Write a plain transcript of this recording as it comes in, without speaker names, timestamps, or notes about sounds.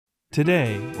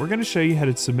Today, we're going to show you how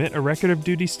to submit a record of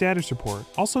duty status report,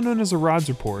 also known as a RODS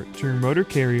report, to your motor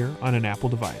carrier on an Apple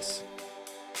device.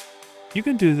 You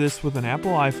can do this with an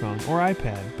Apple iPhone or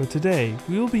iPad, but today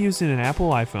we will be using an Apple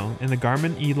iPhone and the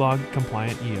Garmin eLog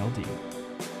compliant ELD.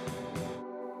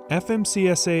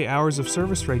 FMCSA hours of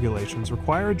service regulations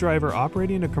require a driver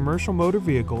operating a commercial motor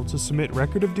vehicle to submit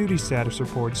record of duty status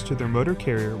reports to their motor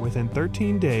carrier within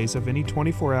 13 days of any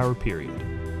 24-hour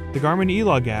period. The Garmin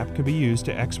eLog app can be used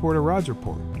to export a RODS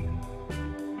report.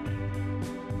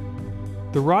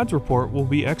 The RODS report will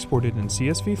be exported in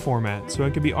CSV format so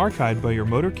it can be archived by your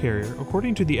motor carrier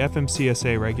according to the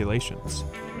FMCSA regulations.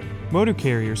 Motor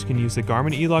carriers can use the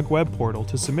Garmin eLog web portal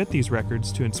to submit these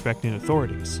records to inspecting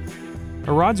authorities.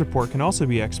 A RODS report can also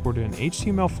be exported in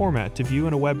HTML format to view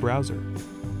in a web browser.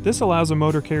 This allows a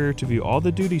motor carrier to view all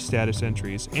the duty status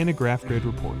entries and a graph grid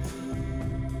report.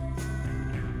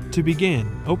 To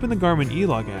begin, open the Garmin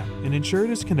eLog app and ensure it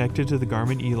is connected to the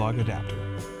Garmin eLog adapter.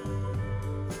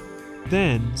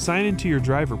 Then, sign into your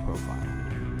driver profile.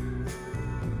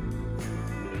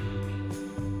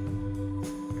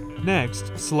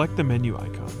 Next, select the menu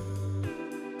icon,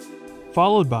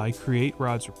 followed by Create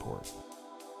RODS Report.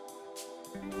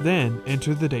 Then,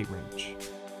 enter the date range.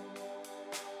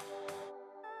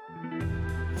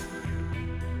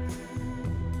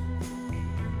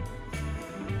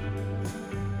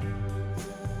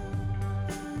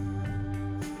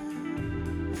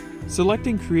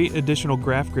 Selecting Create Additional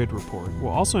Graph Grid Report will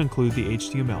also include the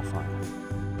HTML file.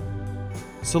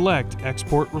 Select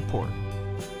Export Report.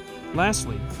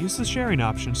 Lastly, use the sharing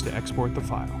options to export the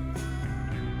file.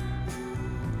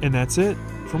 And that's it.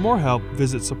 For more help,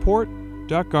 visit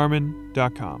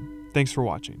support.garmin.com. Thanks for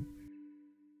watching.